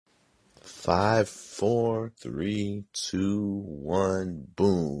Five, four, three, two, one,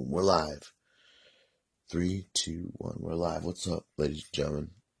 boom. We're live. Three, two, one, we're live. What's up, ladies and gentlemen?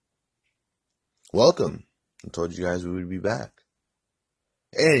 Welcome. I told you guys we would be back.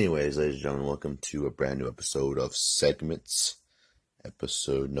 Anyways, ladies and gentlemen, welcome to a brand new episode of Segments,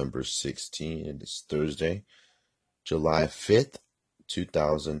 episode number 16. It is Thursday, July 5th,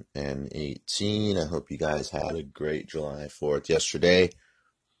 2018. I hope you guys had a great July 4th yesterday.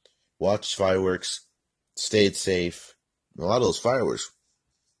 Watched fireworks, stayed safe. A lot of those fireworks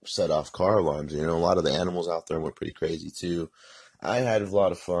set off car alarms. A lot of the animals out there went pretty crazy too. I had a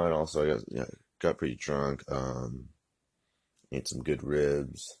lot of fun. Also, got pretty drunk. Ate some good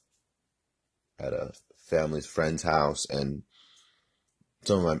ribs at a family's friend's house, and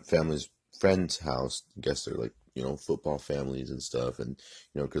some of my family's friends' house. I guess they're like football families and stuff, and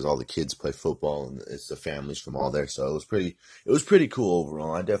because all the kids play football, and it's the families from all there. So it was pretty cool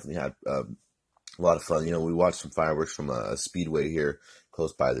overall. I definitely had a lot of fun. We watched some fireworks from a speedway here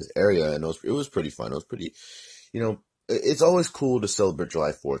close by this area, and it was pretty fun. It was pretty, it's always cool to celebrate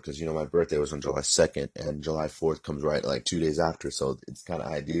July 4th because, my birthday was on July 2nd, and July 4th comes right like 2 days after. So it's kind of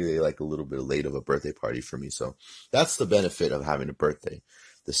ideally like a little bit late of a birthday party for me. So that's the benefit of having a birthday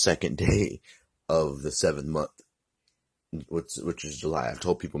the second day of the seventh month, which is July. I've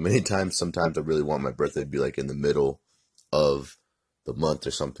told people many times, sometimes I really want my birthday to be like in the middle of the month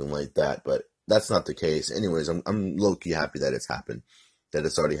or something like that, but that's not the case. Anyways, I'm low-key happy that it's happened, that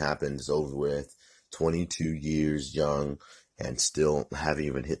it's already happened, it's over with. 22 years young and still haven't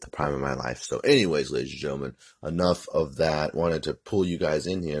even hit the prime of my life. So anyways, ladies and gentlemen, enough of that. Wanted to pull you guys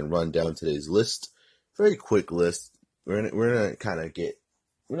in here and run down today's list. Very quick list. We're not gonna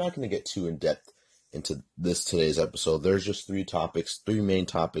get too in depth into today's episode. There's just three main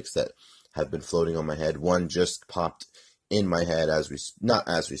topics that have been floating on my head. One just popped in my head not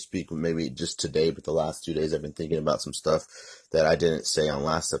as we speak, but maybe just today, but the last 2 days I've been thinking about some stuff that I didn't say on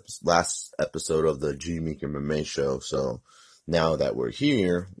last episode of the G Meek and May show. So now that we're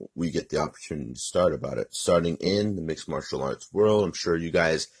here, we get the opportunity to start about it. Starting in the mixed martial arts world, I'm sure you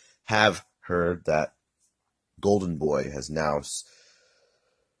guys have heard that Golden Boy has now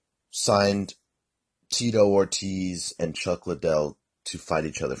signed Tito Ortiz and Chuck Liddell to fight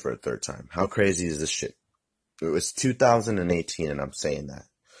each other for a third time. How crazy is this shit? It was 2018, and I'm saying that.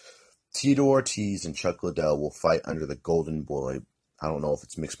 Tito Ortiz and Chuck Liddell will fight under the Golden Boy. I don't know if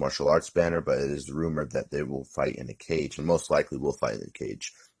it's mixed martial arts banner, but it is rumored that they will fight in a cage, and most likely will fight in a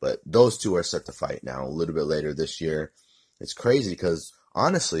cage. But those two are set to fight now a little bit later this year. It's crazy because,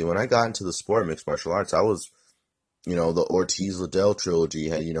 honestly, when I got into the sport of mixed martial arts, I was, the Ortiz-Liddell trilogy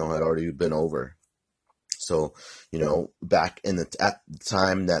had already been over. So, back at the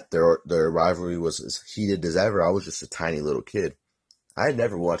time that their rivalry was as heated as ever, I was just a tiny little kid. I had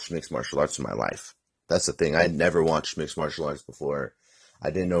never watched mixed martial arts in my life. That's the thing. I had never watched mixed martial arts before.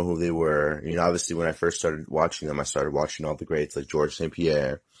 I didn't know who they were. Obviously when I first started watching them, I started watching all the greats like George St.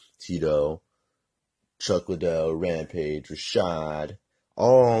 Pierre, Tito, Chuck Liddell, Rampage, Rashad,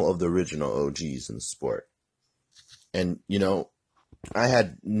 all of the original OGs in the sport. And, I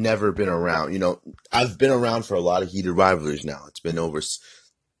had never been around. I've been around for a lot of heated rivalries now. It's been over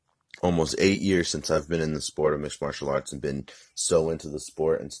almost 8 years since I've been in the sport of mixed martial arts and been so into the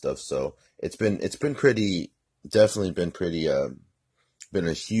sport and stuff. So it's been definitely been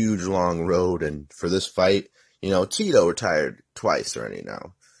a huge long road. And for this fight, Tito retired twice already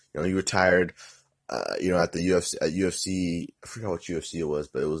now. He retired, at the UFC, I forgot what UFC it was,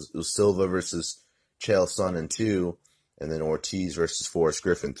 but it was Silva versus Chael Sonnen 2, and then Ortiz versus Forrest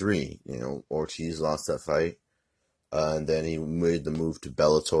Griffin 3. Ortiz lost that fight, and then he made the move to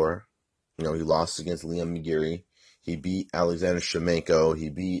Bellator. He lost against Liam McGeary. He beat Alexander Shlemenko. He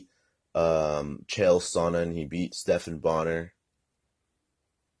beat Chael Sonnen. He beat Stephan Bonner.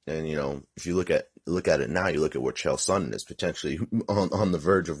 And if you look at it now, you look at where Chael Sonnen is potentially on the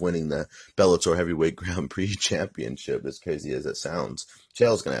verge of winning the Bellator Heavyweight Grand Prix Championship. As crazy as it sounds,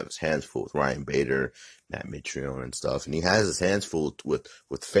 Chael's gonna have his hands full with Ryan Bader, Matt Mitrione, and stuff, and he has his hands full with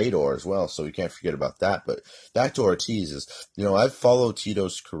Fedor as well. So we can't forget about that. But back to Ortiz is, I've followed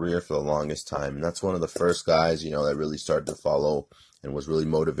Tito's career for the longest time, and that's one of the first guys that really started to follow and was really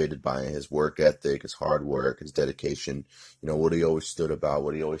motivated by his work ethic, his hard work, his dedication. What he always stood about,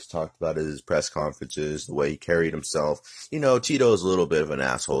 what he always talked about at his press conferences, the way he carried himself. Tito is a little bit of an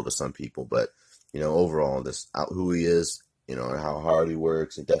asshole to some people, but, overall, who he is, and how hard he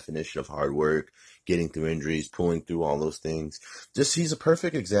works, the definition of hard work, getting through injuries, pulling through all those things. He's a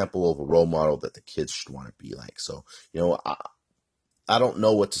perfect example of a role model that the kids should want to be like. So, I don't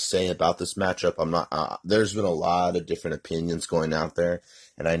know what to say about this matchup. I'm not. There's been a lot of different opinions going out there,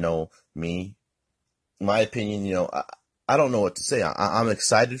 and I know me, my opinion. I don't know what to say. I'm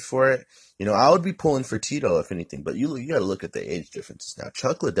excited for it. I would be pulling for Tito if anything, but you got to look at the age differences now.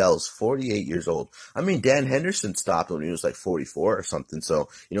 Chuck Liddell is 48 years old. I mean, Dan Henderson stopped when he was like 44 or something. So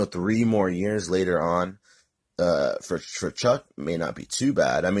 3 more years later on, for Chuck may not be too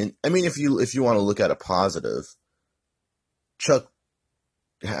bad. I mean, if you want to look at a positive, Chuck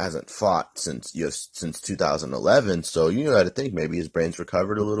hasn't fought since 2011. So you got to think maybe his brain's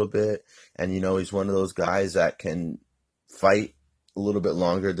recovered a little bit, and he's one of those guys that can fight a little bit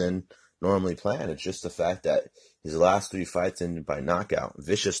longer than normally planned. It's just the fact that his last three fights ended by knockout,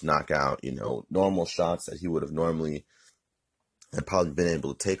 vicious knockout. Normal shots that he would have normally had probably been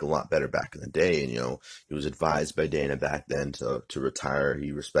able to take a lot better back in the day. And he was advised by Dana back then to retire.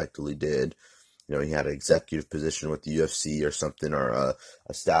 He respectfully did. He had an executive position with the UFC or something, or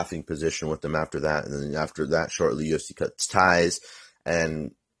a staffing position with them after that. And then after that, shortly, UFC cuts ties,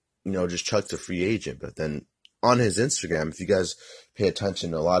 and, just Chuck's a free agent. But then on his Instagram, if you guys pay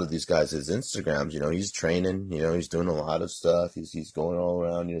attention to a lot of these guys' Instagrams, he's training, he's doing a lot of stuff. He's going all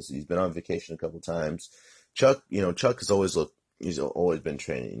around. He's been on vacation a couple times. Chuck he's always been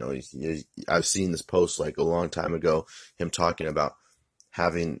training. I've seen this post like a long time ago, him talking about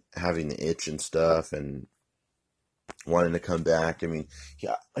having the itch and stuff and wanting to come back. I mean,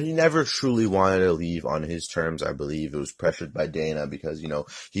 he never truly wanted to leave on his terms. I believe it was pressured by Dana because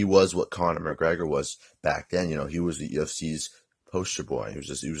he was what Conor McGregor was back then. He was the UFC's poster boy. He was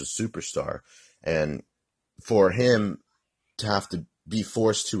a superstar, and for him to have to be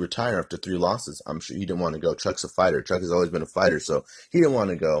forced to retire after 3 losses, I'm sure he didn't want to go. Chuck's a fighter. Chuck has always been a fighter, so he didn't want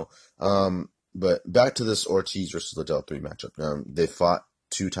to go. But back to this Ortiz versus Liddell 3 matchup. They fought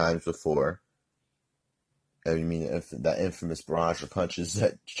 2 times before. I mean, that infamous barrage of punches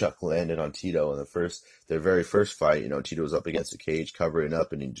that Chuck landed on Tito in their very first fight. Tito was up against the cage, covering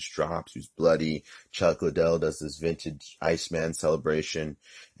up, and he just drops. He was bloody. Chuck Liddell does this vintage Iceman celebration,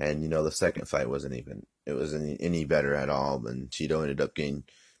 and the second fight wasn't any better at all. And Tito ended up getting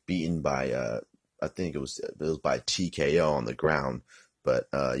beaten by I think it was by TKO on the ground, but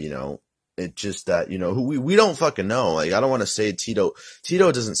it's just that we don't fucking know. Like, I don't want to say Tito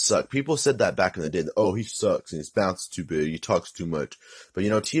doesn't suck. People said that back in the day. Oh, he sucks and his bounce is too big. He talks too much. But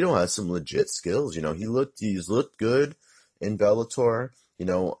Tito has some legit skills. He's looked good in Bellator.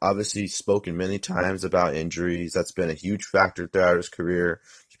 Obviously spoken many times about injuries. That's been a huge factor throughout his career.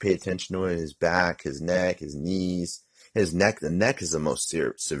 If you pay attention to it, his back, his neck, his knees. The neck is the most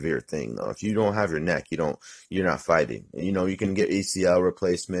severe thing, though. If you don't have your neck, you're not fighting. You can get ACL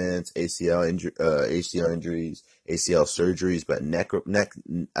replacements, ACL injuries, ACL surgeries, but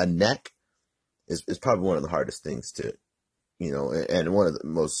a neck is probably one of the hardest things and one of the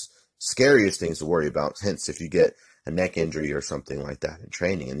most scariest things to worry about. Hence, if you get a neck injury or something like that in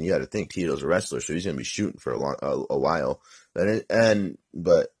training, and you got to think Tito's a wrestler, so he's going to be shooting for a while.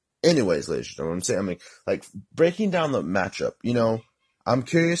 But anyways, ladies and gentlemen, I'm saying, like, breaking down the matchup, I'm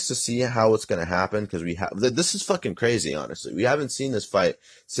curious to see how it's going to happen, because this is fucking crazy, honestly. We haven't seen this fight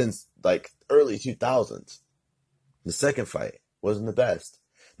since, like, early 2000s. The second fight wasn't the best.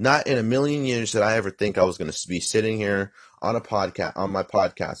 Not in a million years did I ever think I was going to be sitting here on my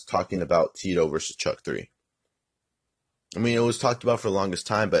podcast, talking about Tito versus Chuck 3. I mean, it was talked about for the longest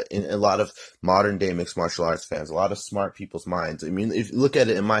time, but in a lot of modern day mixed martial arts fans, a lot of smart people's minds. I mean, if you look at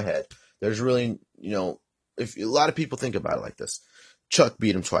it in my head, there's really, if a lot of people think about it like this. Chuck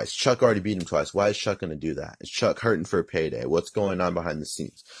beat him twice. Chuck already beat him twice. Why is Chuck going to do that? Is Chuck hurting for a payday? What's going on behind the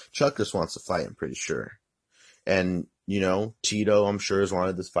scenes? Chuck just wants to fight, I'm pretty sure. And, Tito, I'm sure, has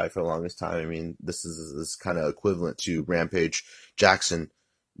wanted this fight for the longest time. I mean, this is kind of equivalent to Rampage Jackson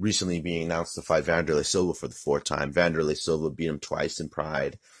recently being announced to fight Vanderlei Silva for the 4th time. Vanderlei Silva beat him twice in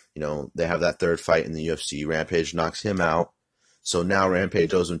Pride. They have that 3rd fight in the UFC. Rampage knocks him out. So now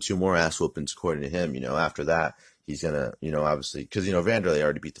Rampage owes him 2 more ass whoopings, according to him. After that, he's going to, obviously, because, Vanderlei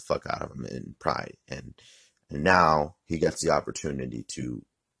already beat the fuck out of him in Pride. And now he gets the opportunity to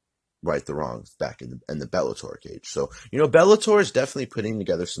right the wrongs back in the Bellator cage. So, Bellator is definitely putting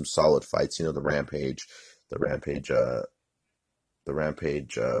together some solid fights. The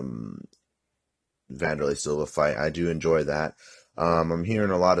Rampage, Vanderlei Silva fight. I do enjoy that. I'm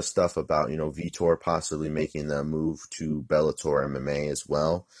hearing a lot of stuff about, Vitor possibly making the move to Bellator MMA as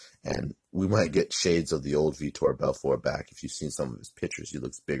well. And we might get shades of the old Vitor Belfort back. If you've seen some of his pictures, he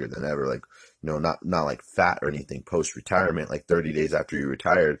looks bigger than ever. Like, not like fat or anything post-retirement, like 30 days after he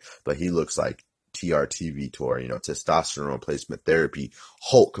retired, but he looks like TRT Vitor, testosterone replacement therapy,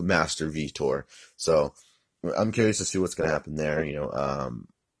 Hulk master Vitor. So, I'm curious to see what's going to happen there.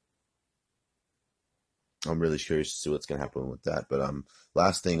 I'm really curious to see what's going to happen with that. But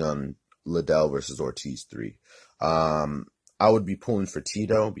last thing on Liddell versus Ortiz 3. Um, I would be pulling for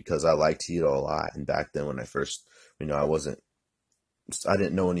Tito because I like Tito a lot. And back then when I first, I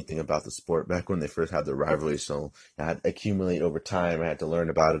didn't know anything about the sport back when they first had the rivalry, so I had to accumulate over time. I had to learn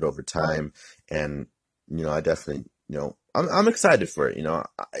about it over time, and I definitely, I'm excited for it.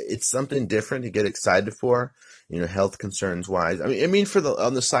 It's something different to get excited for. Health concerns wise. I mean, for the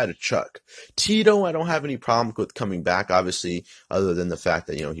on the side of Chuck Tito, I don't have any problem with coming back. Obviously, other than the fact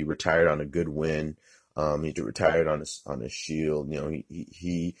that he retired on a good win. He retired on his shield.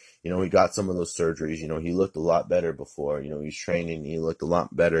 He got some of those surgeries. He looked a lot better before. He's training. He looked a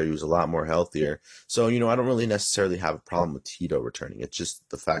lot better. He was a lot more healthier. So, I don't really necessarily have a problem with Tito returning. It's just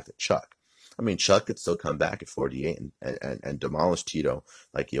the fact that Chuck could still come back at 48 and demolish Tito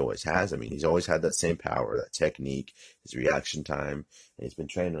like he always has. He's always had that same power, that technique, his reaction time, and he's been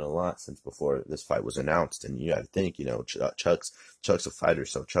training a lot since before this fight was announced. And you got to think, Chuck's a fighter,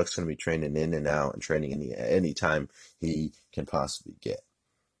 so Chuck's going to be training in and out and training any time he can possibly get.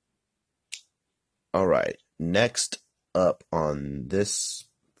 All right, next up on this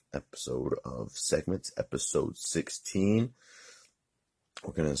episode of segments, episode 16.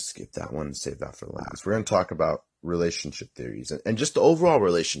 We're going to skip that one and save that for last. We're going to talk about relationship theories and just the overall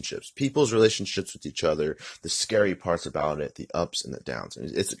relationships, people's relationships with each other, the scary parts about it, the ups and the downs.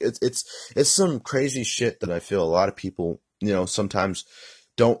 It's some crazy shit that I feel a lot of people, sometimes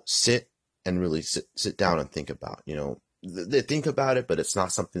don't sit and really sit down and think about. They think about it, but it's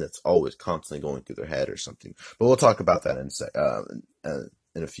not something that's always constantly going through their head or something. But we'll talk about that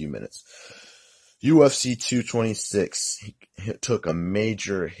in a few minutes. UFC 226 took a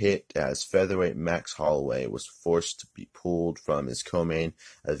major hit as featherweight Max Holloway was forced to be pulled from his co-main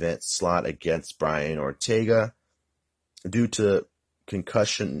event slot against Brian Ortega due to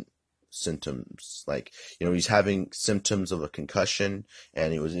concussion symptoms. He's having symptoms of a concussion,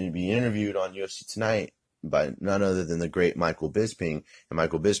 and he was being interviewed on UFC Tonight by none other than the great Michael Bisping. And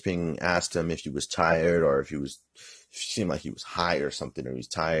Michael Bisping asked him if he was tired or if he seemed like he was high or something, or he was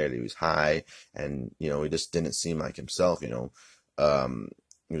tired, he was high, and he just didn't seem like himself. He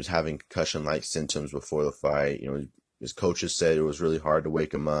was having concussion-like symptoms before the fight. His coaches said it was really hard to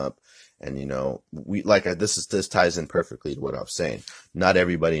wake him up, and this ties in perfectly to what I was saying. Not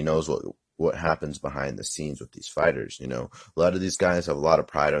everybody knows what happens behind the scenes with these fighters. A lot of these guys have a lot of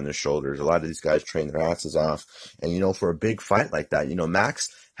pride on their shoulders. A lot of these guys train their asses off, and for a big fight like that, Max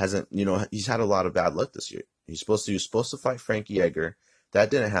hasn't, he's had a lot of bad luck this year. He was supposed to fight Frankie Edgar. That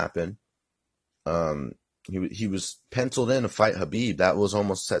didn't happen. He was penciled in to fight Khabib. That was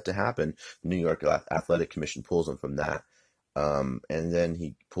almost set to happen. The New York Athletic Commission pulls him from that. And then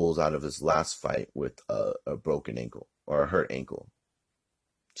he pulls out of his last fight with a broken ankle or a hurt ankle.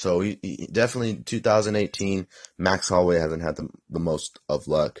 So he definitely 2018, Max Holloway hasn't had the most of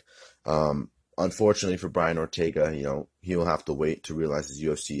luck. Unfortunately for Brian Ortega, he will have to wait to realize his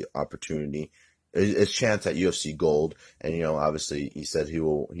UFC opportunity, his chance at UFC Gold. And obviously he said he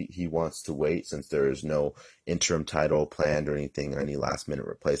wants to wait since there is no interim title planned or anything, or any last minute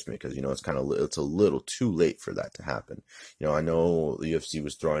replacement, because it's a little too late for that to happen. I know the UFC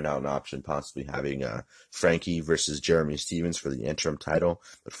was throwing out an option, possibly having Frankie versus Jeremy Stephens for the interim title,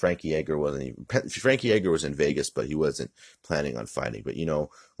 but Frankie Edgar was in Vegas, but he wasn't planning on fighting. But a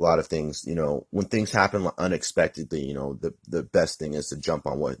lot of things, when things happen unexpectedly, the best thing is to jump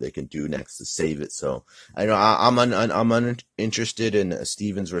on what they can do next to save it. So I'm uninterested in a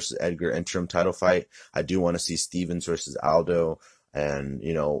Stephens versus Edgar interim title fight. I do want to see Stephens versus Aldo, and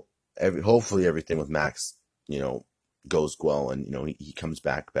hopefully everything with Max goes well, and he comes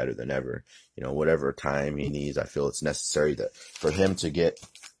back better than ever. Whatever time he needs, I feel it's necessary for him to get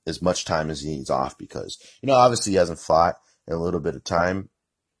as much time as he needs off, because obviously he hasn't fought in a little bit of time,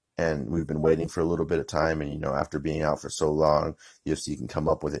 and we've been waiting for a little bit of time, and after being out for so long, UFC can come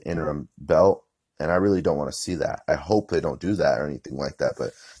up with an interim belt. And I really don't want to see that. I hope they don't do that or anything like that.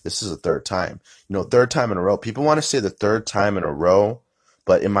 But this is the third time. Third time in a row. People want to say the third time in a row.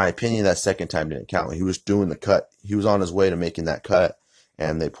 But in my opinion, that second time didn't count. He was doing the cut. He was on his way to making that cut,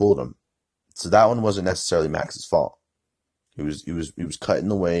 and they pulled him. So that one wasn't necessarily Max's fault. He was cutting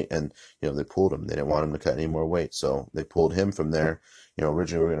the weight, and they pulled him. They didn't want him to cut any more weight, so they pulled him from there.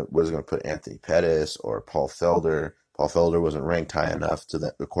 Originally we was going to put Anthony Pettis or Paul Felder. Paul Felder wasn't ranked high enough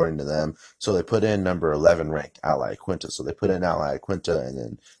according to them, so they put in number 11 ranked Al Iaquinta. So they put in Al Iaquinta, and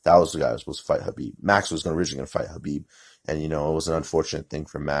then that was the guy who was supposed to fight Khabib. Max was originally going to fight Khabib And, it was an unfortunate thing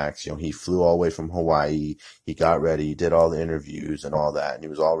for Max. He flew all the way from Hawaii. He got ready, he did all the interviews and all that, and he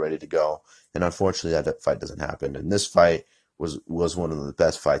was all ready to go. And unfortunately, that fight doesn't happen. And this fight was one of the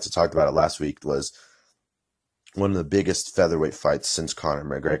best fights. I talked about it last week. Was one of the biggest featherweight fights since Conor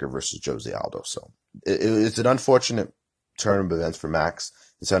McGregor versus Jose Aldo. So it's an unfortunate turn of events for Max.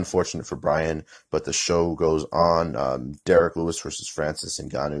 It's unfortunate for Brian, but the show goes on. Derek Lewis versus Francis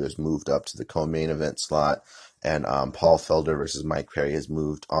Ngannou has moved up to the co-main event slot, and Paul Felder versus Mike Perry has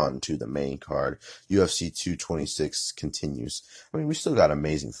moved on to the main card. UFC 226 continues. I mean, we still got an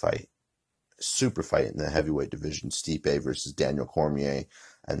amazing fight. Super fight in the heavyweight division. Stipe versus Daniel Cormier,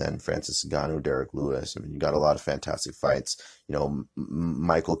 and then Francis Ngannou, Derek Lewis. I mean, you got a lot of fantastic fights.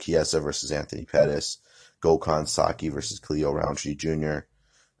 Michael Chiesa versus Anthony Pettis, Gokhan Saki versus Khalil Roundtree Jr.,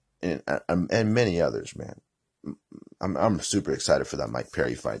 and many others, man. I'm super excited for that Mike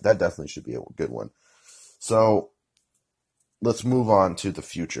Perry fight. That definitely should be a good one. So let's move on to the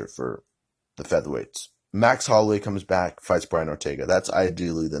future for the featherweights. Max Holloway comes back, fights Brian Ortega. That's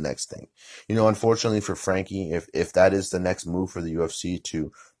ideally the next thing. Unfortunately for Frankie, if that is the next move for the UFC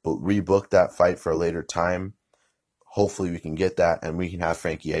to rebook that fight for a later time, hopefully we can get that and we can have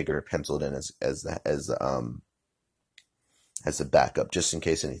Frankie Edgar penciled in as a backup just in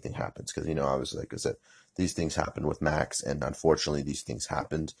case anything happens. Because obviously, like I said, these things happen with Max, and unfortunately, these things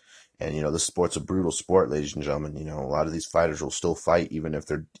happened. And this sport's a brutal sport, ladies and gentlemen. A lot of these fighters will still fight even if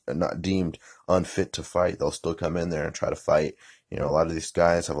they're not deemed unfit to fight. They'll still come in there and try to fight. A lot of these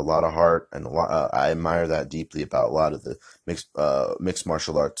guys have a lot of heart, and I admire that deeply about a lot of the mixed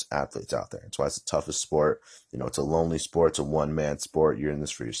martial arts athletes out there. That's why it's the toughest sport. It's a lonely sport. It's a one-man sport. You're in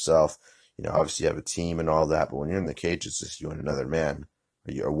this for yourself. Obviously you have a team and all that, but when you're in the cage, it's just you and another man,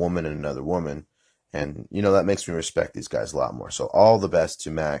 or you're a woman and another woman. And, that makes me respect these guys a lot more. So all the best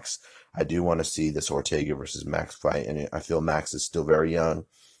to Max. I do want to see this Ortega versus Max fight. And I feel Max is still very young.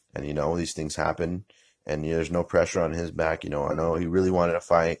 And, these things happen. And there's no pressure on his back. I know he really wanted to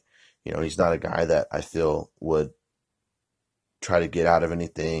fight. He's not a guy that I feel would try to get out of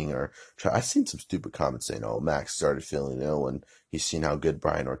anything or try. I've seen some stupid comments saying, "Oh, Max started feeling ill and he's seen how good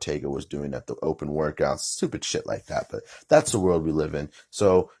Brian Ortega was doing at the open workouts." Stupid shit like that. But that's the world we live in.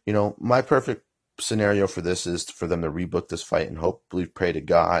 So, my perfect scenario for this is for them to rebook this fight and hopefully pray to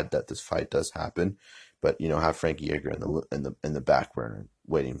God that this fight does happen. But have Frankie Edgar in the back burner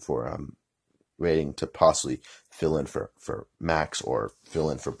waiting to possibly fill in for Max or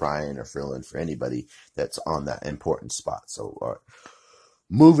fill in for Brian or fill in for anybody that's on that important spot. So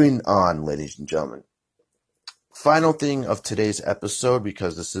moving on, ladies and gentlemen. Final thing of today's episode,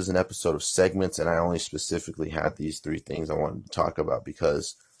 because this is an episode of segments and I only specifically had these three things I wanted to talk about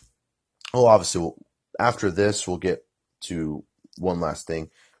because, obviously after this we'll get to one last thing,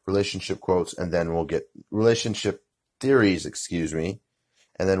 relationship quotes, and then we'll get relationship theories,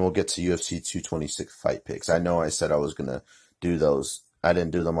 and then we'll get to UFC 226 fight picks. I know I said I was going to do those. I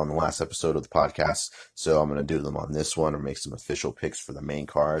didn't do them on the last episode of the podcast, so I'm going to do them on this one or make some official picks for the main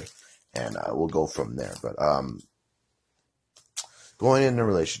card, and we'll go from there. But going into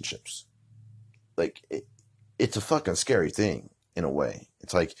relationships, like it's a fucking scary thing in a way.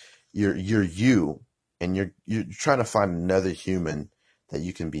 It's like you're you, and you're trying to find another human that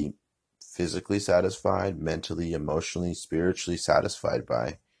you can be physically satisfied, mentally, emotionally, spiritually satisfied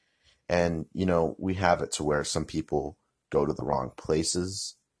by. And, we have it to where some people go to the wrong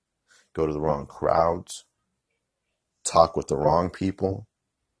places, go to the wrong crowds, talk with the wrong people,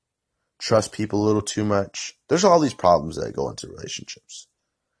 trust people a little too much. There's all these problems that go into relationships.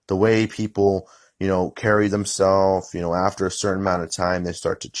 The way people, carry themselves, after a certain amount of time, they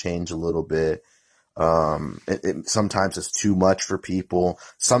start to change a little bit. Sometimes it's too much for people.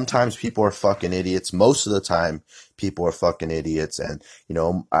 Sometimes people are fucking idiots. Most of the time, people are fucking idiots. And,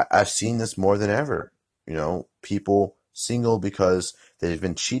 I've seen this more than ever. People single because they've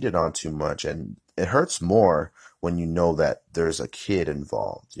been cheated on too much. And it hurts more when you know that there's a kid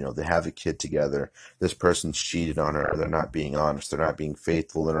involved. They have a kid together. This person's cheated on her. They're not being honest. They're not being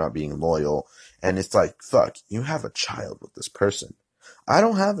faithful. They're not being loyal. And it's like, fuck, you have a child with this person. I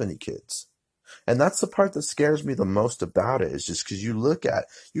don't have any kids. And that's the part that scares me the most about it, is just because you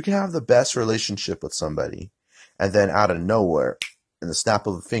can have the best relationship with somebody, and then out of nowhere, in the snap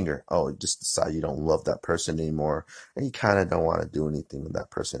of a finger, you just decide you don't love that person anymore, and you kind of don't want to do anything with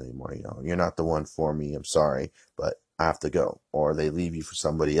that person anymore. You're not the one for me. I'm sorry, but I have to go. Or they leave you for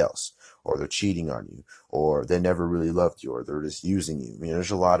somebody else, or they're cheating on you, or they never really loved you, or they're just using you.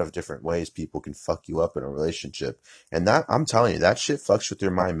 There's a lot of different ways people can fuck you up in a relationship, and that, I'm telling you, that shit fucks with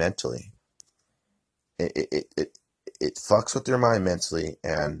your mind mentally. It fucks with your mind mentally,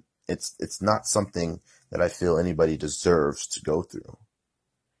 and it's not something that I feel anybody deserves to go through.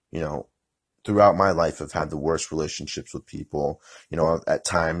 You know, throughout my life, I've had the worst relationships with people. You know, at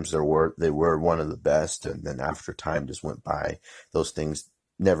times they were one of the best, and then after time just went by, those things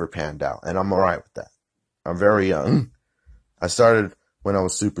never panned out, and I'm all right with that. I'm very young. I started when I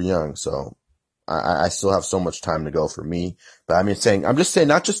was super young, so I still have so much time to go for me. But I'm just saying,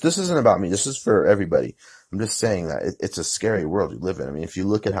 not just, this isn't about me. This is for everybody. I'm just saying that it's a scary world we live in. I mean, if you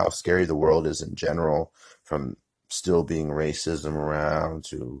look at how scary the world is in general, from still being racism around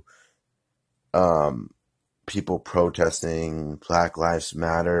to, um, people protesting Black Lives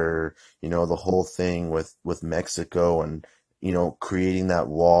Matter, the whole thing with Mexico and, creating that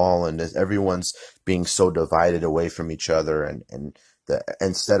wall, and everyone's being so divided away from each other, and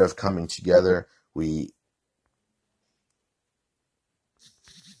instead of coming together, we,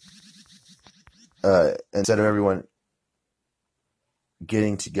 instead of everyone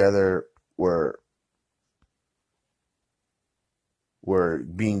getting together, we're, we're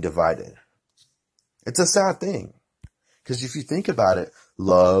being divided. It's a sad thing. Because if you think about it,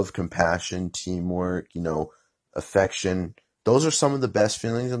 love, compassion, teamwork, affection, those are some of the best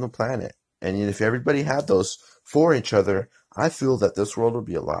feelings on the planet. And if everybody had those for each other, I feel that this world would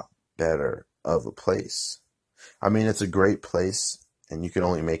be a lot better of a place. I mean, it's a great place, and you can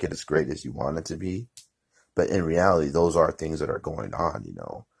only make it as great as you want it to be. But in reality, those are things that are going on,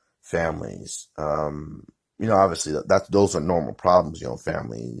 families. Obviously those are normal problems,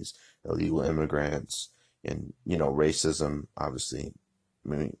 families, illegal immigrants, and, racism, obviously. I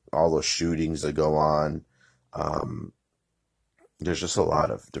mean, all those shootings that go on. Um, there's just a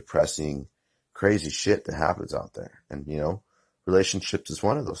lot of depressing, crazy shit that happens out there. And, relationships is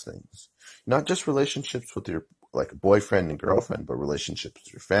one of those things. Not just relationships with your, like, a boyfriend and girlfriend, but relationships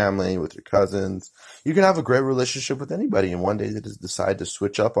with your family, with your cousins. You can have a great relationship with anybody, and one day they just decide to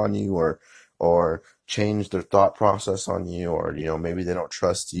switch up on you, or change their thought process on you, or, maybe they don't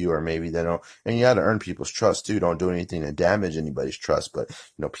trust you, or maybe they don't, and you got to earn people's trust too. Don't do anything to damage anybody's trust, but,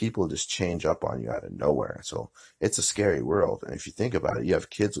 people just change up on you out of nowhere. So it's a scary world. And if you think about it, you have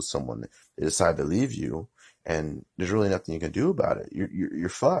kids with someone, they decide to leave you, and there's really nothing you can do about it. You're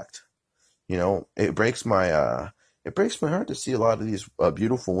fucked. It breaks my heart to see a lot of these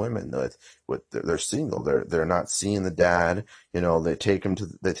beautiful women that they're single. They're not seeing the dad. They take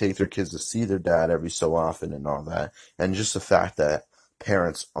their kids to see their dad every so often and all that. And just the fact that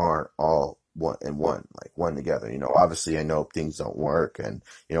parents aren't all one together. Obviously I know things don't work, and,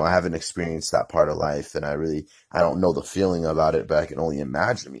 I haven't experienced that part of life, and I don't know the feeling about it, but I can only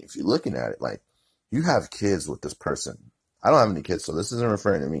imagine. I mean, if you're looking at it, like, you have kids with this person. I don't have any kids, so this isn't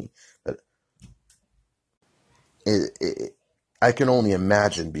referring to me. But I can only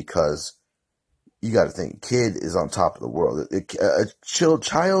imagine, because you got to think, kid is on top of the world. A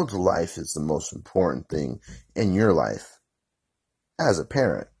child's life is the most important thing in your life as a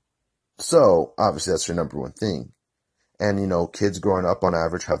parent. So obviously that's your number one thing. And, kids growing up on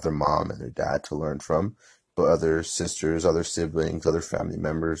average have their mom and their dad to learn from, but other sisters, other siblings, other family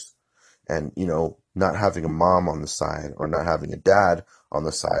members. And, not having a mom on the side, or not having a dad on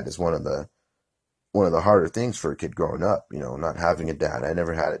the side, is one of the harder things for a kid growing up, not having a dad. I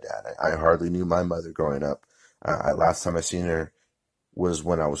never had a dad. I hardly knew my mother growing up. Last time I seen her was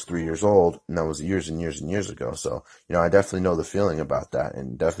when I was 3 years old, and that was years and years and years ago. So, I definitely know the feeling about that,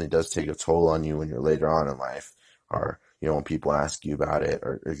 and definitely does take a toll on you when you're later on in life, or, when people ask you about it,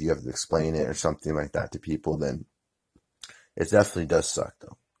 or if you have to explain it or something like that to people, then it definitely does suck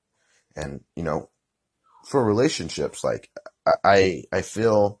though. And, for relationships, like, I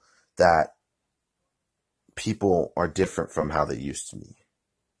feel that people are different from how they used to be.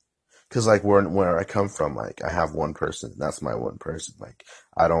 Cause like where I come from, like, I have one person, that's my one person. Like,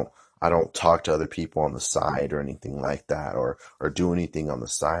 I don't, I don't talk to other people on the side or anything like that, or do anything on the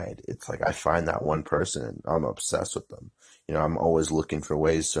side. It's like, I find that one person and I'm obsessed with them. I'm always looking for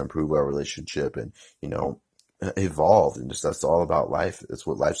ways to improve our relationship, and, evolve. And just, that's all about life. That's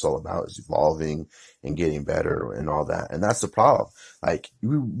what life's all about, is evolving and getting better and all that. And that's the problem. Like,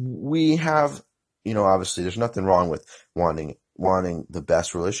 we have, obviously there's nothing wrong with wanting the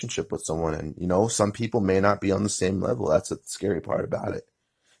best relationship with someone. And, some people may not be on the same level. That's the scary part about it.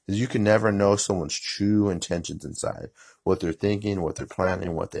 Is you can never know someone's true intentions inside, what they're thinking, what they're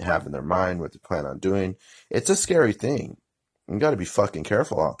planning, what they have in their mind, what they plan on doing. It's a scary thing. You got to be fucking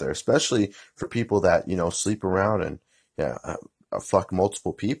careful out there, especially for people that, sleep around and, yeah, fuck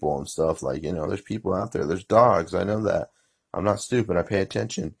multiple people and stuff. Like, there's people out there. There's dogs. I know that. I'm not stupid. I pay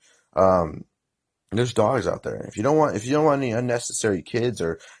attention. Um, there's dogs out there. If you don't want any unnecessary kids,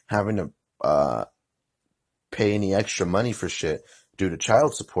 or having to pay any extra money for shit due to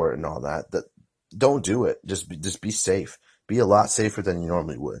child support and all that, don't do it. Just be safe. Be a lot safer than you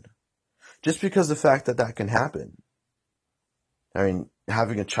normally would. Just because the fact that that can happen. I mean,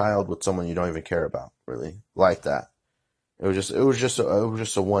 having a child with someone you don't even care about, really, like that. It was just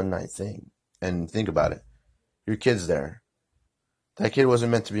a one night thing. And think about it. Your kid's there. That kid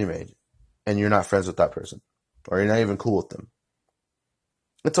wasn't meant to be made. And you're not friends with that person. Or you're not even cool with them.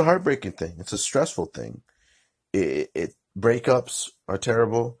 It's a heartbreaking thing. It's a stressful thing. Breakups are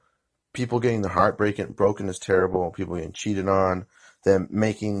terrible. People getting their heart broken is terrible. People getting cheated on, them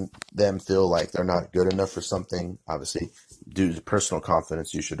making them feel like they're not good enough for something. Obviously, due to personal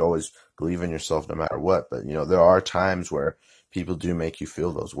confidence, you should always believe in yourself no matter what. But there are times where people do make you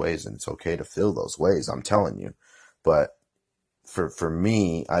feel those ways, and it's okay to feel those ways. I'm telling you. But for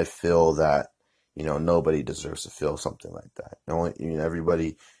me, I feel that nobody deserves to feel something like that.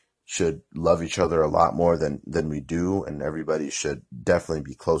 Everybody should love each other a lot more than we do, and everybody should definitely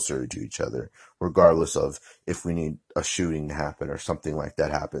be closer to each other, regardless of if we need a shooting to happen or something like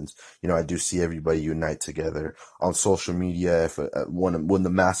that happens. I do see everybody unite together on social media. If when the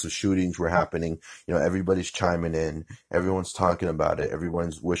massive shootings were happening, everybody's chiming in, everyone's talking about it,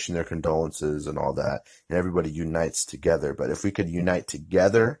 everyone's wishing their condolences and all that, and everybody unites together. But if we could unite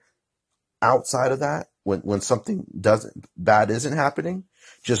together outside of that, when something doesn't bad isn't happening,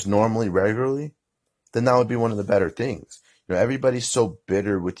 just normally, regularly, then that would be one of the better things. Everybody's so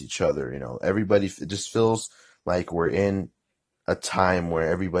bitter with each other. Everybody, it just feels like we're in a time where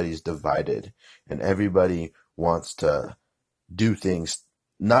everybody's divided and everybody wants to do things,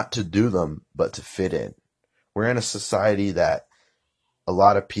 not to do them, but to fit in. We're in a society that a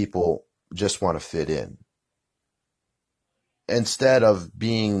lot of people just want to fit in instead of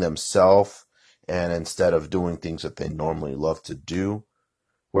being themselves, and instead of doing things that they normally love to do.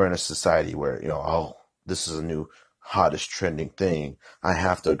 We're in a society where, oh, this is a new hottest trending thing. I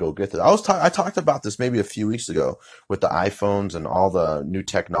have to go get this. I talked about this maybe a few weeks ago with the iPhones and all the new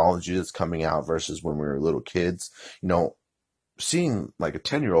technology that's coming out versus when we were little kids. Seeing like a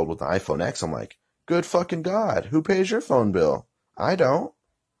 10-year-old with an iPhone X, I'm like, good fucking God, who pays your phone bill? I don't.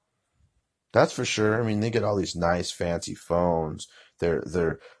 That's for sure. I mean, they get all these nice fancy phones.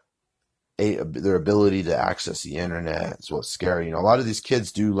 They're their ability to access the internet is what's scary. A lot of these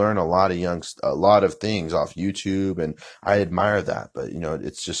kids do learn a lot of things off YouTube, and I admire that. But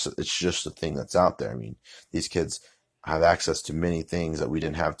it's just a thing that's out there. I mean, these kids have access to many things that we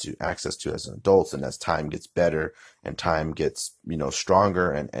didn't have to access to as adults, and as time gets better and time gets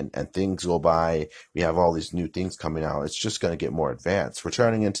stronger, and things go by, we have all these new things coming out. It's just going to get more advanced. We're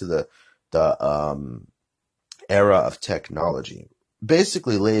turning into the era of technology,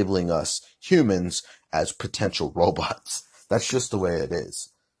 basically labeling us humans as potential robots. That's just the way it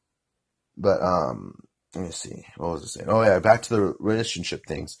is. But let me see. What was I saying? Oh yeah, back to the relationship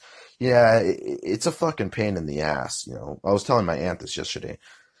things. Yeah, it's a fucking pain in the ass. I was telling my aunt this yesterday.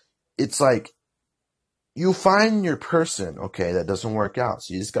 It's like you find your person, okay, that doesn't work out.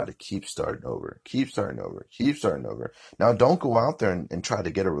 So you just got to keep starting over, keep starting over, keep starting over. Now, don't go out there and try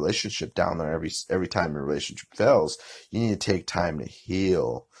to get a relationship down there every time your relationship fails. You need to take time to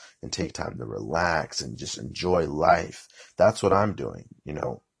heal and take time to relax and just enjoy life. That's what I'm doing.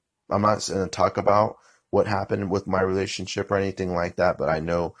 I'm not going to talk about what happened with my relationship or anything like that, but I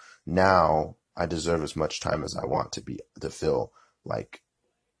know now I deserve as much time as I want to feel like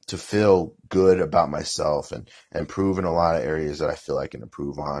to feel good about myself and improve in a lot of areas that I feel I can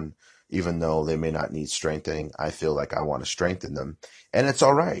improve on, even though they may not need strengthening. I feel like I want to strengthen them, and it's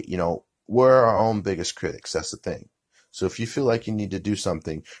all right. We're our own biggest critics. That's the thing. So if you feel like you need to do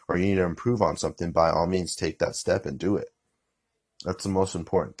something or you need to improve on something, by all means, take that step and do it. That's the most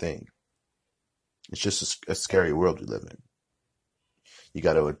important thing. It's just a scary world we live in. You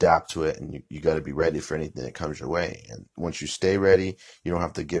got to adapt to it, and you got to be ready for anything that comes your way. And once you stay ready, you don't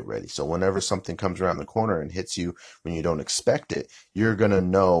have to get ready. So whenever something comes around the corner and hits you when you don't expect it, you're going to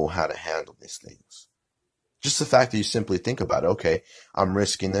know how to handle these things. Just the fact that you simply think about it. Okay, I'm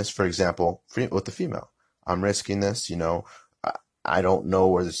risking this, for example, with the female. I'm risking this, I don't know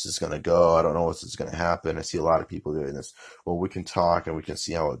where this is going to go. I don't know what's going to happen. I see a lot of people doing this. Well, we can talk and we can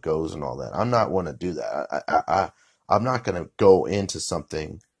see how it goes and all that. I'm not one to do that. I'm not going to go into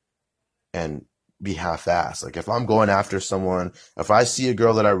something and be half-assed. Like if I'm going after someone, if I see a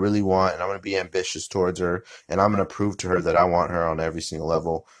girl that I really want and I'm going to be ambitious towards her and I'm going to prove to her that I want her on every single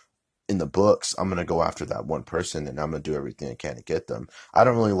level in the books, I'm going to go after that one person and I'm going to do everything I can to get them. I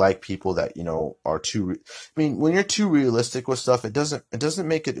don't really like people that, are I mean, when you're too realistic with stuff, it doesn't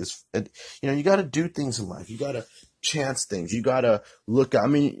make it as, you got to do things in life. You got to chance things. You got to I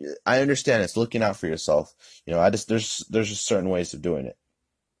mean, I understand it's looking out for yourself. There's just certain ways of doing it.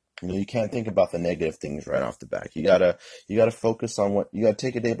 You can't think about the negative things right off the bat. You gotta focus on you gotta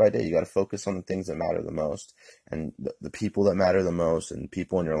take it day by day. You gotta focus on the things that matter the most, and the people that matter the most, and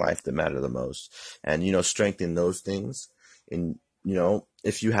people in your life that matter the most, and strengthen those things. And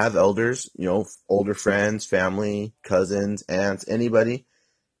if you have elders, older friends, family, cousins, aunts, anybody,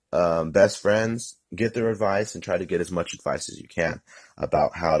 best friends, get their advice and try to get as much advice as you can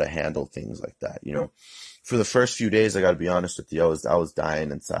about how to handle things like that. For the first few days, I got to be honest with you, I was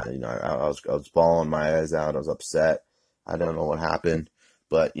dying inside. I was bawling my eyes out. I was upset. I don't know what happened,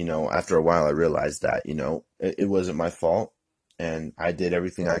 but after a while, I realized that it wasn't my fault, and I did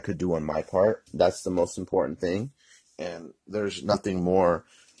everything I could do on my part. That's the most important thing, and there's nothing more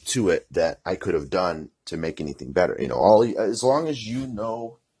to it that I could have done to make anything better. As long as you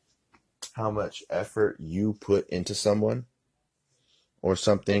know how much effort you put into someone or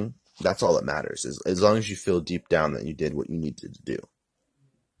something, that's all that matters. As long as you feel deep down that you did what you needed to do.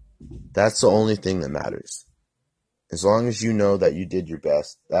 That's the only thing that matters. As long as you know that you did your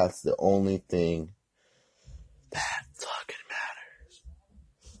best, that's the only thing that fucking matters.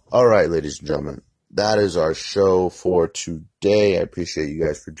 All right, ladies and gentlemen, that is our show for today. I appreciate you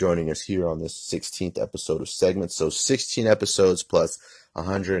guys for joining us here on this 16th episode of Segments. So 16 episodes plus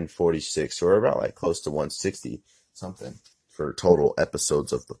 146. So we're about like close to 160 something for total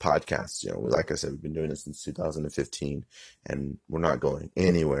episodes of the podcast. Like I said, we've been doing this since 2015, and we're not going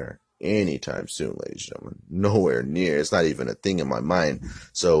anywhere anytime soon, ladies and gentlemen. Nowhere near. It's not even a thing in my mind.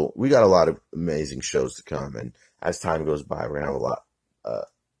 So we got a lot of amazing shows to come, and as time goes by, we're gonna have a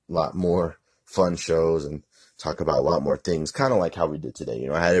lot more fun shows and talk about a lot more things, kind of like how we did today.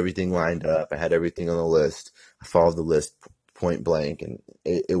 I had everything lined up. I had everything on the list. I followed the list point blank, and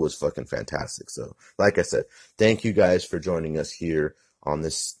it was fucking fantastic. So, like I said, thank you guys for joining us here on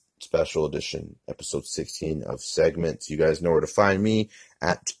this special edition, episode 16 of Segments. You guys know where to find me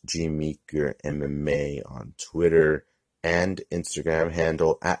at GMeekerMMA on Twitter and Instagram,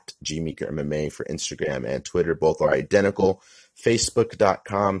 handle at GMeekerMMA for Instagram and Twitter. Both are identical.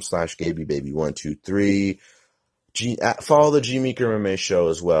 Facebook.com/GabyBaby123. Follow the G Meeker MMA show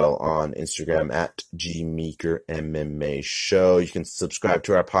as well on Instagram at G Meeker MMA show. You can subscribe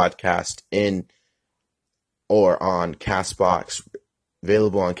to our podcast in or on Castbox,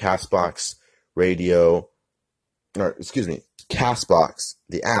 available on Castbox Radio, or excuse me, Castbox,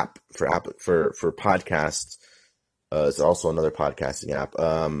 the app for podcasts. It's also another podcasting app.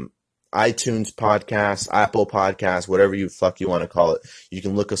 iTunes Podcasts, Apple Podcasts, whatever you want to call it. You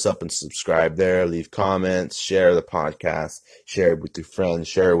can look us up and subscribe there, leave comments, share the podcast, share it with your friends,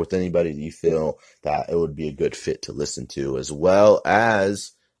 share it with anybody that you feel that it would be a good fit to listen to, as well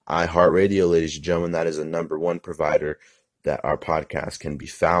as iHeartRadio, ladies and gentlemen. That is a number one provider that our podcast can be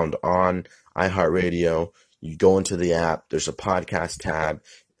found on. iHeartRadio. You go into the app, there's a podcast tab,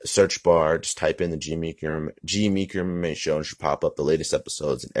 search bar, just type in the G Meeker MMA show, and it should pop up the latest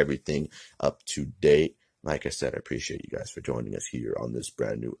episodes and everything up to date. Like I said, I appreciate you guys for joining us here on this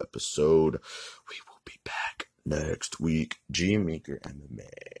brand new episode. We will be back next week. G Meeker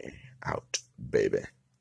MMA out, baby.